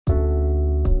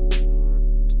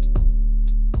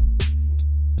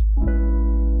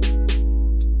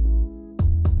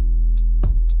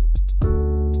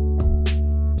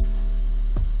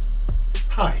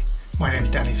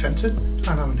Fenton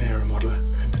and I'm an aeromodeller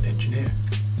and an engineer.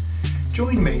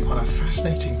 Join me on a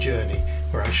fascinating journey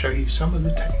where I show you some of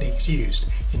the techniques used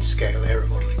in scale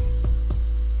aeromodelling.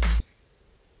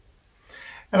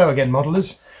 Hello again,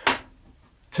 modellers.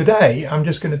 Today I'm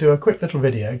just going to do a quick little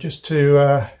video just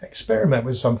to experiment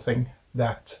with something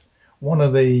that one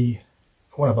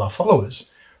of our followers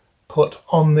put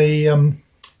on the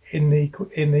in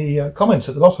the comments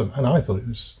at the bottom, and I thought it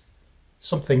was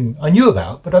something I knew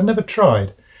about but I'd never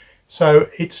tried. So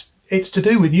it's to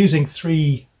do with using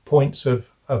 3 points of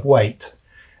weight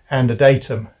and a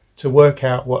datum to work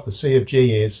out what the C of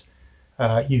G is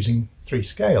using 3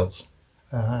 scales.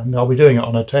 And I'll be doing it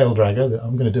on a tail dragger.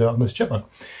 I'm going to do it on this chipmunk,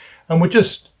 and we'll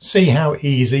just see how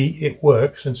easy it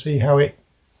works and see how it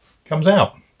comes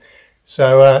out.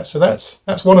 So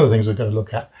that's one of the things we're going to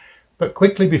look at. But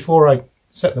quickly, before I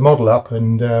set the model up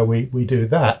and we do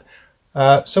that,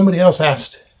 somebody else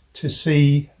asked to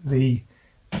see the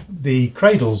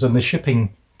cradles and the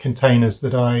shipping containers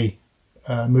that I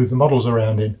move the models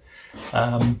around in.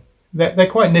 They're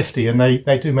quite nifty, and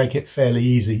they do make it fairly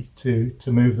easy to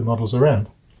move the models around.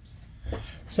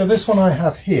 So this one I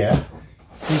have here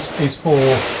is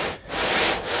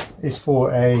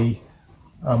for a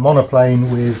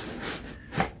monoplane with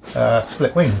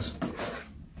split wings.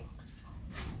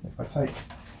 If I take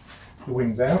the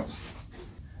wings out,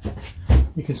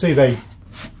 you can see they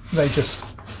just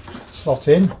slot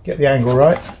in, get the angle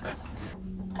right.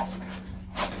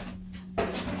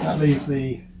 That leaves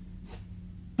the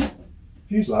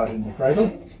fuselage in the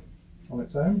cradle on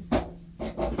its own,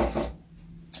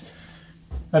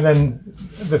 and then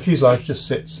the fuselage just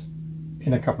sits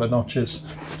in a couple of notches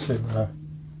to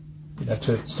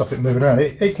stop it moving around.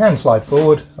 It can slide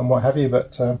forward and what have you,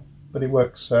 but it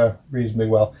works reasonably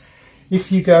well.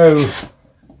 If you go,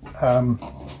 how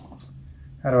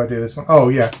do I do this one? Oh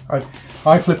yeah,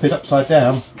 I flip it upside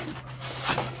down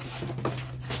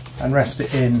and rest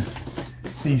it in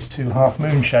these 2 half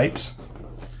moon shapes,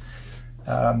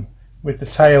 with the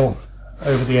tail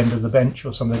over the end of the bench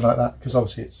or something like that, because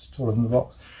obviously it's taller than the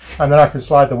box, and then I can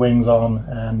slide the wings on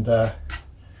and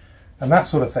that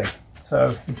sort of thing.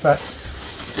 So in fact,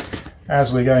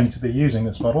 as we're going to be using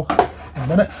this model in a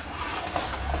minute,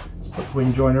 let's put the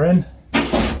wing joiner in,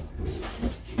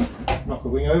 knock a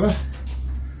wing over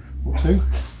or 2.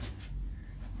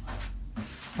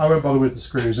 I won't bother with the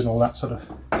screws and all that sort of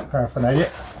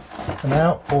paraphernalia for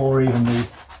now, or even the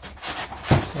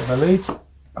silver leads.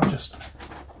 I'll just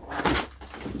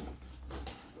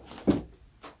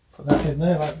put that in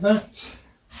there like that.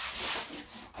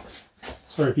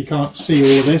 Sorry if you can't see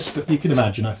all of this, but you can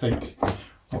imagine, I think,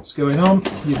 what's going on.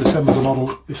 You've assembled the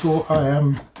model before, I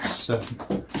am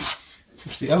certain.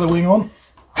 Push the other wing on.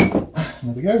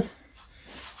 There we go.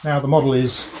 Now the model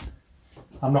is,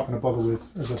 I'm not going to bother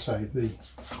with, as I say, the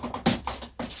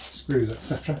screws,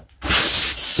 etc.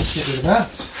 Get rid of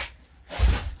that.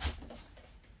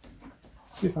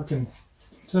 See if I can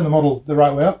turn the model the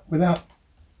right way up without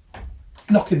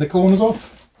knocking the corners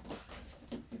off.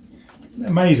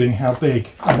 Amazing how big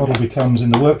a model becomes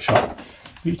in the workshop.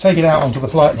 You take it out onto the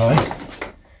flight line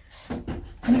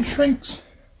and it shrinks.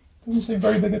 Doesn't seem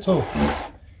very big at all.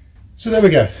 So there we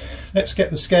go. Let's get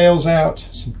the scales out,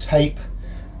 some tape,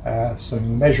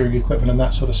 some measuring equipment and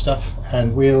that sort of stuff,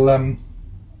 and we'll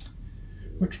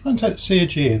try and take the C of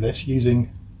G of this using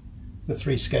the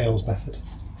 3 scales method.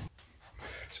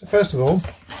 So first of all,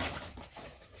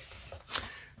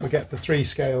 we get the 3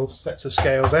 sets of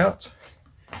scales out,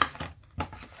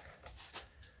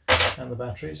 and the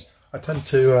batteries. I tend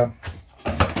to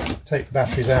take the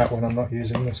batteries out when I'm not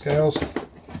using the scales,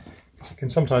 because it can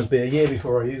sometimes be a year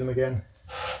before I use them again,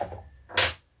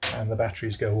 and the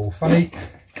batteries go all funny,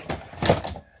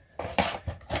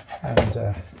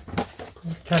 and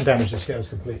can damage the scales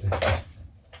completely.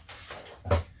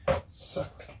 So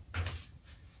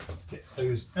let's get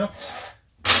those out.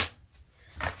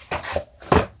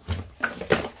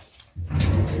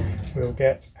 We'll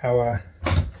get our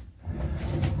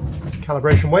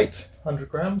calibration weight, 100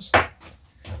 grams.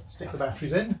 Stick the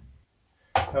batteries in.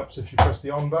 Helps if you press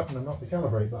the on button and not the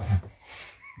calibrate button.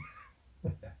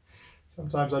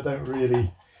 Sometimes I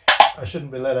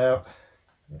shouldn't be let out.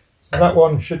 So that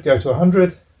one should go to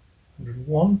 100,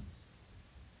 101.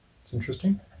 It's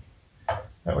interesting.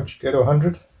 That one should go to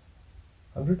 100,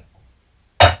 100.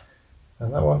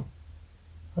 And that one,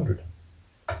 100.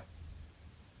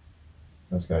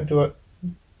 Let's go into it.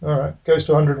 All right, goes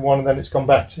to 101, and then it's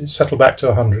settled back to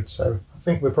 100. So I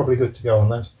think we're probably good to go on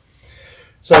those.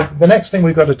 So the next thing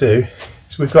we've got to do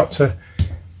is we've got to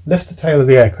lift the tail of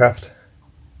the aircraft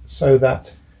so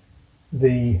that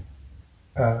the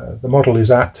the model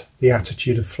is at the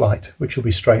attitude of flight, which will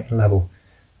be straight and level.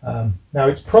 Now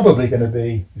it's probably going to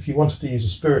be, if you wanted to use a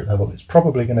spirit level, it's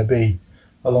probably going to be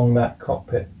along that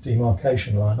cockpit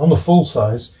demarcation line. On the full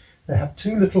size, they have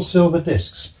two little silver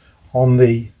discs. On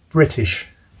the British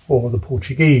or the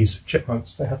Portuguese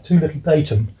Chipmunks, they have two little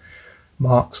datum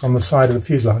marks on the side of the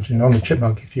fuselage, and on the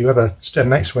Chipmunk, if you ever stand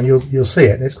next to one, you'll see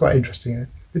it, and it's quite interesting.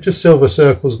 They're just silver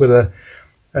circles with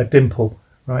a dimple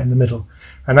right in the middle,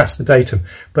 and that's the datum.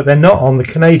 But they're not on the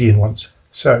Canadian ones,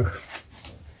 so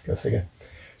go figure.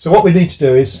 So what we need to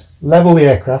do is level the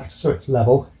aircraft so it's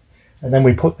level, and then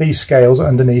we put these scales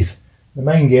underneath the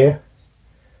main gear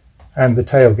and the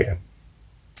tail gear.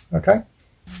 Okay,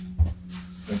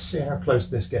 let's see how close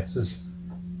this gets us.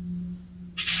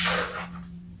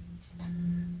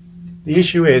 The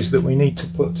issue is that we need to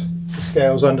put the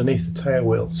scales underneath the tail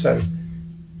wheel, so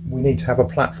we need to have a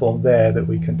platform there that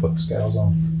we can put the scales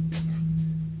on.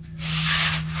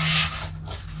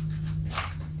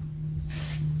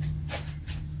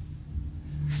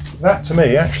 That to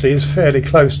me actually is fairly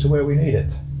close to where we need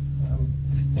it.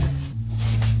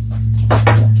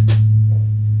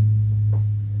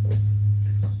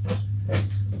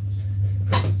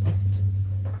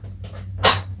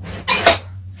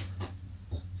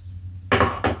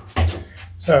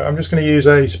 So I'm just going to use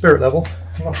a spirit level,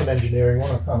 not an engineering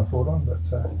one, I can't afford one, but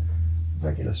a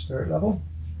regular spirit level.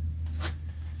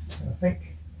 And I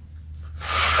think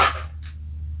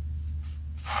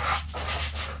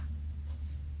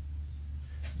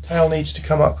the tail needs to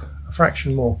come up a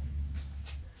fraction more.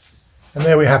 And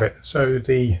there we have it. So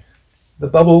the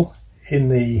bubble in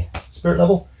the spirit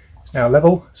level is now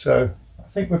level, so I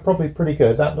think we're probably pretty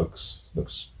good. That looks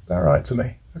about right to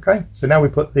me. Okay, so now we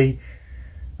put the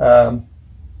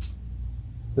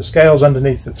scales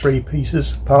underneath the three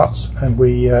parts, and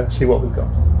we see what we've got.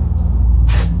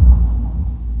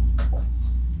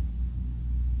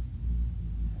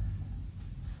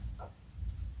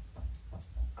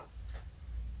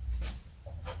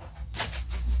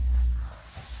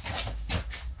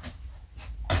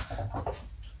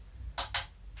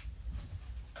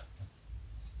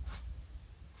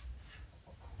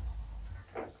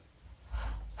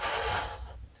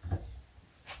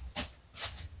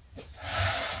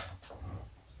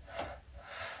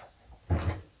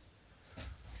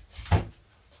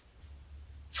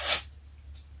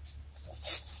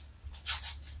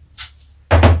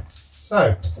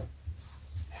 So,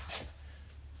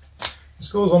 the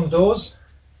scores on the doors,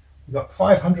 we've got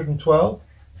 512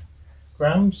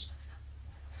 grams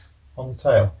on the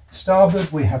tail. Starboard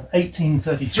we have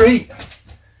 1833,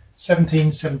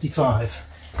 1775.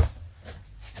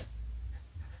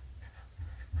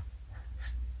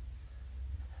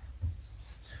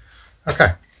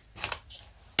 Okay,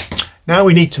 now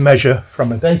we need to measure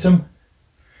from a datum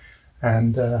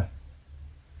and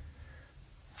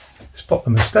spot the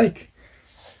mistake.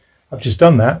 I've just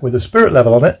done that with a spirit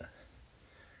level on it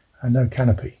and no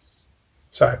canopy.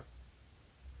 So,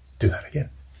 do that again.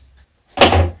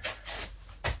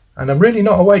 And I'm really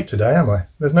not awake today, am I?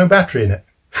 There's no battery in it.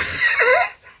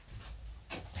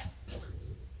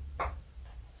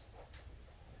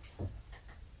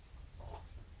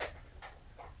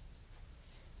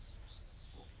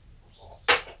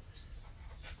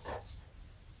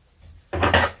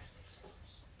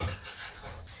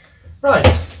 Right.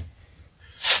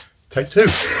 Take two.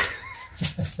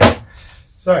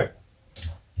 So,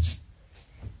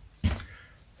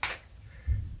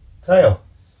 tail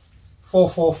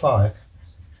 445,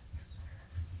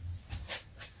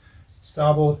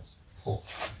 starboard 4.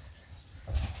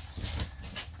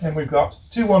 Then we've got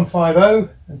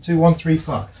 2150 and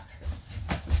 2135.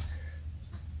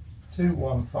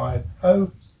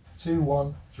 2150,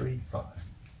 2135.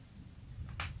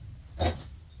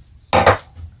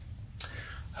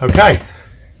 Okay.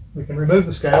 We can remove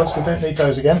the scales, we don't need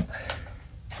those again.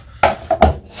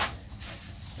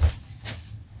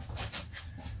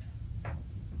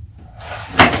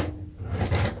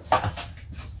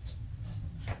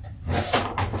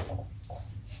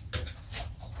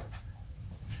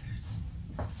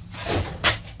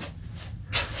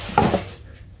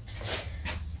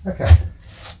 Okay.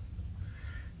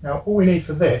 Now all we need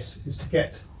for this is to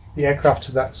get the aircraft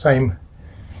to that same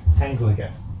angle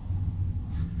again.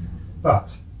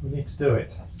 But we need to do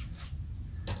it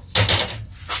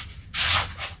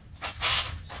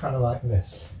kind of like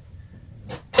this.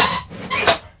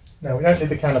 Now we don't need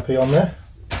the canopy on there,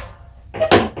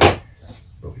 but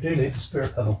we do need the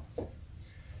spirit level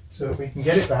so that we can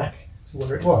get it back to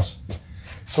where it was.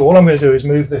 So all I'm going to do is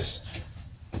move this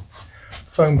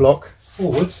foam block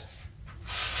forwards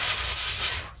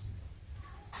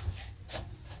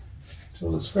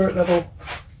till the spirit level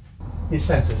is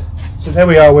centered. So there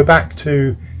we are, we're back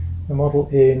to the model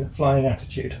in flying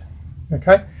attitude.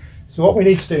 Okay, so what we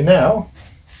need to do now,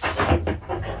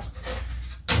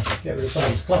 get rid of some of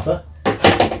this clutter,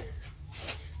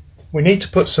 we need to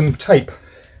put some tape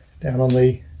down on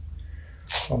the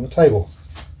table.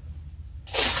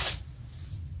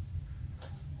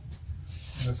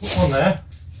 I'm going to put one there,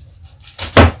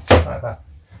 like that.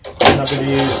 And I'm going to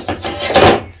use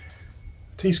a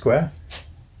T-square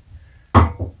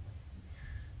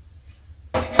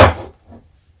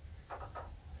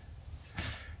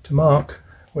to mark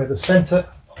where the centre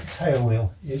of the tail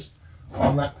wheel is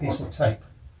on that piece of tape.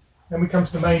 Then we come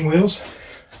to the main wheels.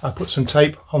 I put some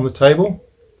tape on the table,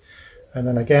 and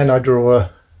then again I draw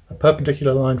a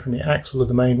perpendicular line from the axle of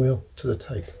the main wheel to the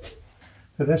tape.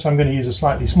 For this I'm going to use a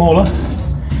slightly smaller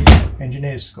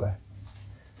engineer's square.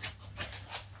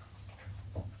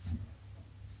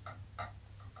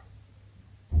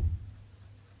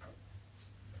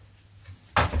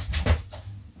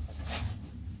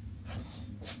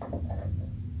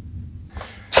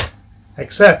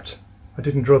 Except I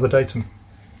didn't draw the datum.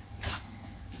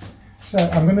 So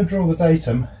I'm going to draw the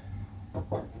datum,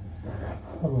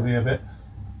 probably a bit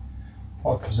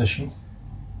odd position.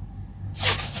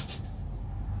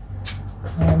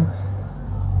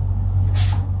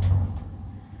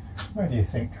 Where do you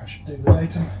think I should do the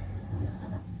datum?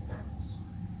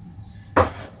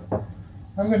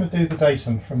 I'm going to do the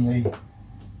datum from the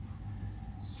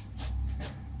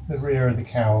rear of the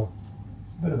cowl.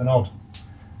 It's a bit of an odd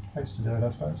place to do it, I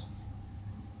suppose.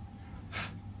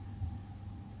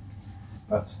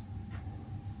 But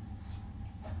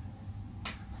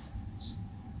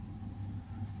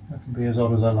that can be as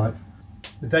odd as I like.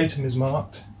 The datum is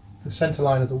marked, the centre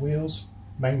line of the wheels,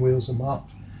 main wheels are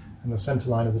marked, and the centre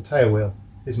line of the tail wheel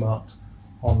is marked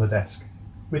on the desk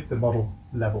with the model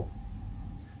level.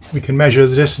 We can measure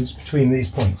the distance between these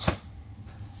points.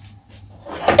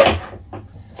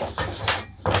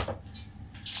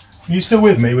 Are you still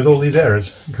with me with all these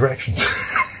errors and corrections?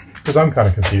 Because I'm kind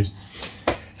of confused.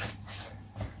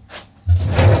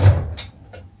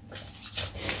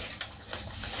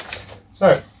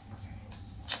 So,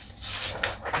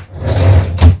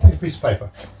 let's take a piece of paper,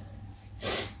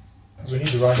 because we need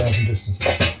to write down some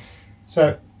distances.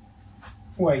 So,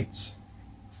 weights,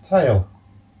 tail,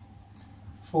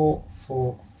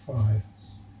 445,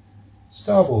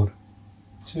 starboard,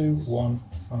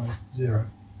 2150,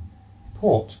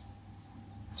 port,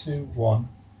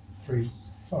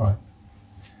 2135.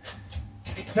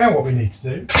 Now what we need to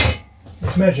do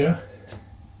is measure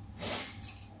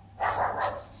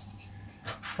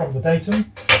from the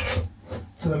datum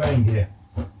to the main gear,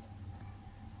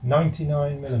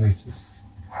 99 millimeters,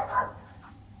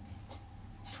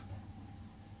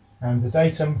 and the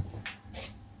datum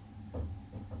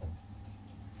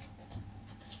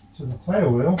to the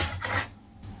tail wheel,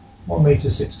 1 meter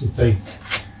 60 feet,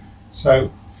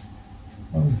 so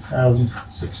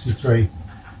 1063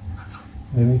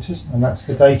 millimeters, and that's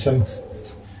the datum to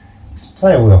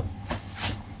tail wheel.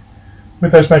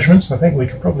 With those measurements I think we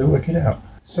could probably work it out.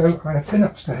 So I have been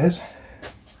upstairs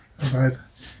and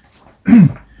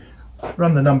I've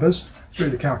run the numbers through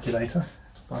the calculator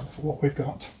to find out what we've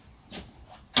got.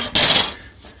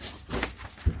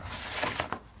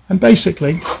 And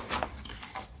basically,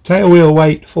 tail wheel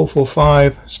weight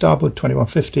 445, starboard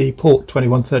 2150, port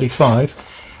 2135,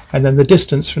 and then the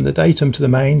distance from the datum to the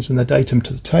mains and the datum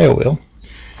to the tail wheel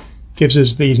gives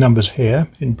us these numbers here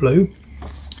in blue.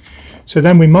 So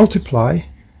then we multiply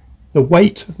the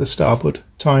weight of the starboard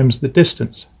times the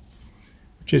distance,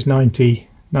 which is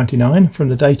 99 from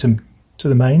the datum to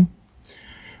the main,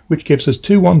 which gives us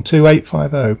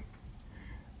 212850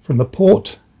 from the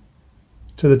port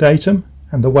to the datum,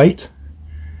 and the weight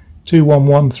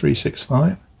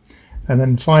 211365. And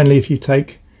then finally, if you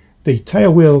take the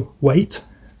tail wheel weight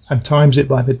and times it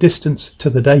by the distance to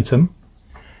the datum,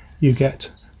 you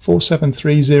get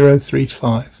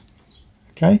 473035.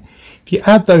 Okay, if you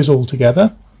add those all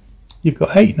together, you've got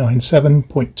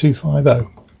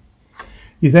 897.250.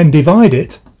 You then divide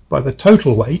it by the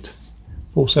total weight,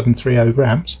 4730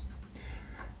 grams,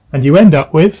 and you end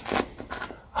up with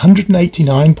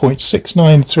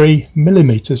 189.693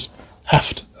 millimeters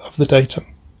aft of the datum.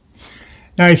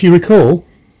 Now, if you recall,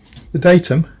 the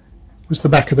datum was the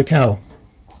back of the cowl.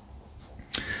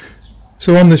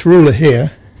 So on this ruler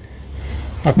here,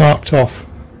 I've marked off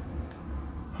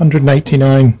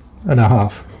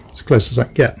 189.5, as close as I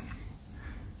can get.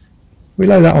 We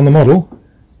lay that on the model.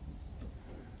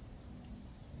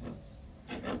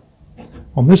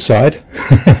 On this side,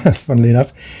 funnily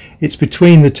enough, it's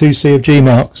between the two C of G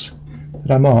marks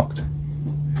that I marked.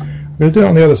 going to do it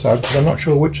on the other side because I'm not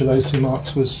sure which of those two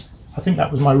marks was, I think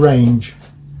that was my range.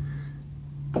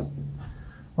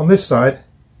 On this side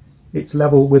it's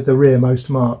level with the rearmost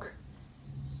mark,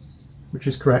 which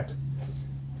is correct.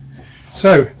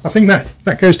 So I think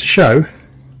that goes to show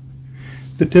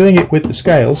that doing it with the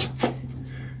scales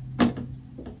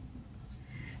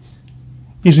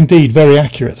is indeed very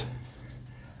accurate,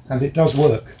 and it does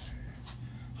work.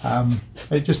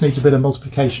 It just needs a bit of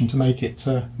multiplication to make it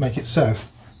so.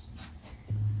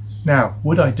 Now,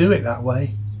 would I do it that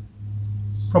way?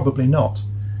 Probably not,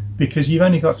 because you've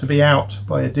only got to be out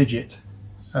by a digit,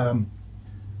 and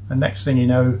next thing you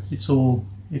know, it's all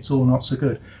not so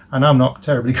good. And I'm not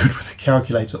terribly good with the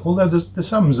calculator, although the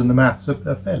sums and the maths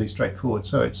are fairly straightforward,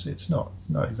 so it's not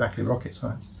exactly rocket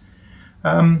science.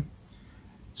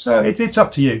 So it's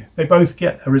up to you. They both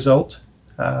get a result.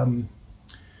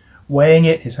 Weighing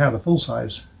it is how the full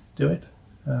size do it,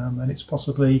 and it's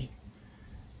possibly,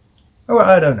 oh,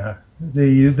 I don't know.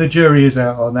 The jury is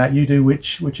out on that. You do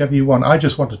whichever you want. I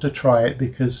just wanted to try it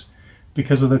because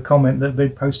of the comment that had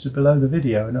been posted below the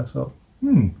video, and I thought,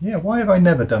 yeah, why have I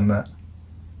never done that?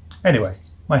 Anyway,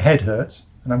 my head hurts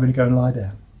and I'm going to go and lie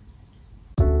down.